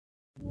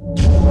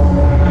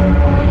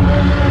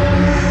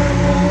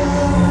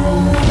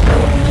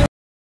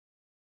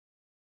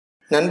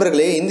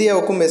நண்பர்களே,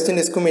 இந்தியாவுக்கும் வெஸ்ட்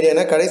இண்டீஸ்க்கும்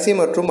இடையான கடைசி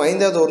மற்றும்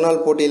 5வது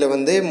ஒருநாள் போட்டியில்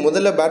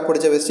முதல்ல பேட்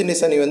பிடிச்ச வெஸ்ட்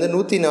இண்டீஸ் அணி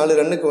 104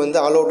 ரன்னுக்கு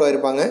ஆல் அவுட்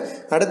ஆயிருப்பாங்க.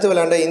 அடுத்து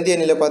விளையாண்ட இந்திய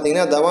அணியில்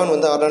பார்த்தீங்கன்னா தவான்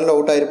 6 ரனில்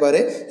அவுட் ஆயிருப்பார்.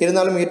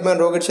 இருந்தாலும்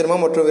ஹிட்மேன் ரோஹித் சர்மா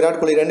மற்றும் விராட்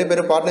கோலி 2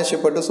 பேரும்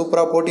பார்ட்னர்ஷிப் பட்டு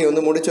சூப்பராக போட்டி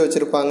முடிச்சு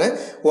வச்சிருப்பாங்க.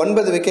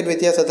 9 விக்கெட்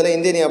வித்தியாசத்தில்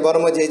இந்திய அணி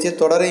அபாரமாக ஜெயிச்சு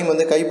தொடரையும்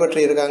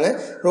கைப்பற்றி இருக்காங்க.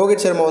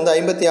 ரோஹித் சர்மா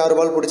 56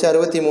 பால் பிடிச்சி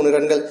 63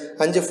 ரன்கள்,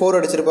 5 4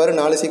 அடிச்சிருப்பாரு,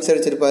 4 6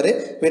 அடிச்சிருப்பாரு.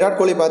 விராட்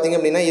கோலி பார்த்தீங்க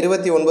அப்படின்னா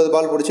 29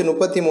 பால் பிடிச்சி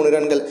 33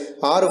 ரன்கள்,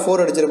 6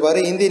 4 அடிச்சிருப்பாரு.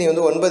 இந்திய அணி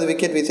 9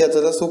 விக்கெட்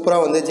வித்தியாசத்தில்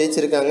சூப்பராக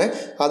ஜெயிச்சிருக்காங்க.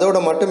 அதோட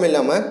மட்டும்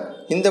இல்லாமல்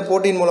இந்த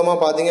போட்டியின் மூலமாக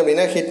பார்த்தீங்க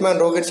அப்படின்னா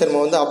ஹிட்மேன் ரோஹித் சர்மா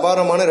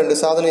அபாரமான 2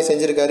 சாதனை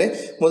செஞ்சுருக்காரு.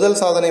 முதல்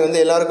சாதனை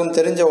எல்லாருக்கும்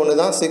தெரிஞ்ச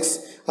ஒன்று தான் 6.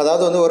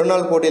 அதாவது ஒரு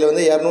நாள் போட்டியில்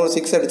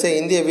 206 அடித்த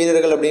இந்திய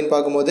வீரர்கள் அப்படின்னு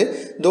பார்க்கும்போது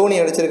தோனி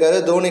அடிச்சிருக்காரு.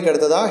 தோனிக்கு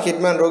அடுத்ததாக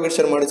ஹிட்மேன் ரோஹித்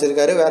சர்மா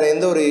அடிச்சிருக்காரு. வேறு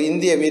எந்த ஒரு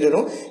இந்திய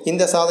வீரரும்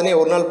இந்த சாதனையை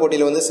ஒரு நாள்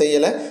போட்டியில்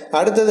செய்யலை.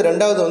 அடுத்தது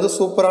 2வது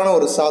சூப்பரான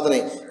ஒரு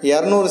சாதனை,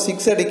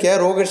 206 அடிக்க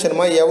ரோஹித்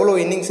சர்மா எவ்வளோ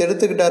இன்னிங்ஸ்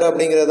எடுத்துக்கிட்டாரு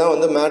அப்படிங்கிறது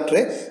தான்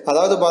மேட்ரு.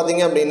 அதாவது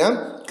பார்த்தீங்க அப்படின்னா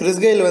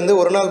கிறிஸ் கெயில்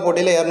ஒரு நாள்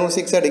போட்டியில்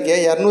 206 அடிக்க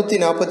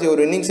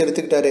 241 innings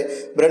எடுத்துக்கிட்டாரு.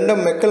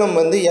 பிரண்டம் McCullum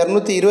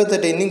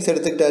 228 innings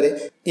எடுத்துக்கிட்டாரு.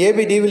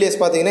 AB de Villiers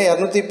பார்த்தீங்கன்னா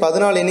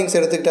 214 இன்னிங்ஸ்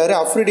எடுத்துக்கிட்டாரு.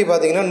 அஃப்ரிடி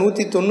பார்த்தீங்கன்னா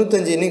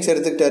 195 இன்னிங்ஸ்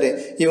எடுத்துக்கிட்டாரு.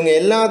 இவங்க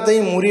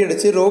எல்லாத்தையும்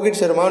முறியடிச்சு ரோஹித்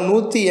சர்மா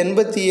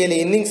 187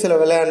 இன்னிங்ஸில்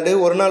விளையாண்டு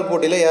ஒரு நாள்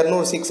போட்டியில்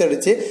 206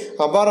 அடித்து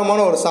அபாரமான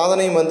ஒரு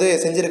சாதனையும்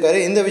செஞ்சுருக்காரு.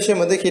 இந்த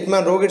விஷயம்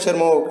ஹிட்மேன் ரோஹித்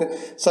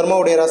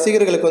சர்மாவுடைய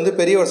ரசிகர்களுக்கு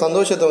பெரிய ஒரு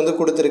சந்தோஷத்தை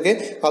கொடுத்துருக்கு.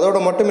 அதோட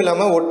மட்டும்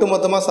இல்லாமல்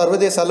ஒட்டுமொத்தமாக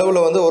சர்வதேச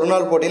அளவில் ஒரு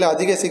நாள் போட்டியில்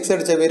அதிக 6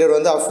 அடித்த வீரர்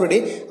அஃப்ரிடி.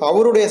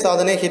 அவருடைய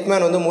சாதனை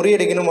ஹிட்மேன்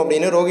முறியடிக்கணும்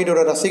அப்படின்னு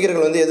ரோஹிட்டோட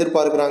ரசிகர்கள்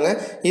எதிர்பார்க்குறாங்க.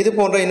 இது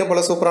போன்ற இன்னும்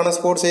பல சூப்பரான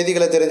ஸ்போர்ட்ஸ்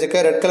செய்திகளை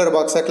தெரிஞ்சுக்க ரெட் கலர்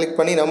பாக்ஸை கிளிக்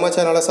பண்ணி நம்ம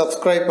சேனலை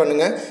சப்ஸ்கிரைப்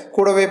பண்ணுங்கள்.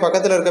 கூடவே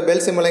பக்கத்தில் இருக்க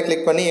பெல் சிம்பலை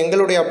கிளிக் பண்ணி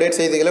எங்களுடைய அப்டேட்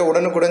செய்திகளை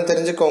உடனுக்குடன்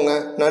தெரிஞ்சுக்கோங்க.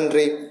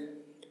 நன்றி.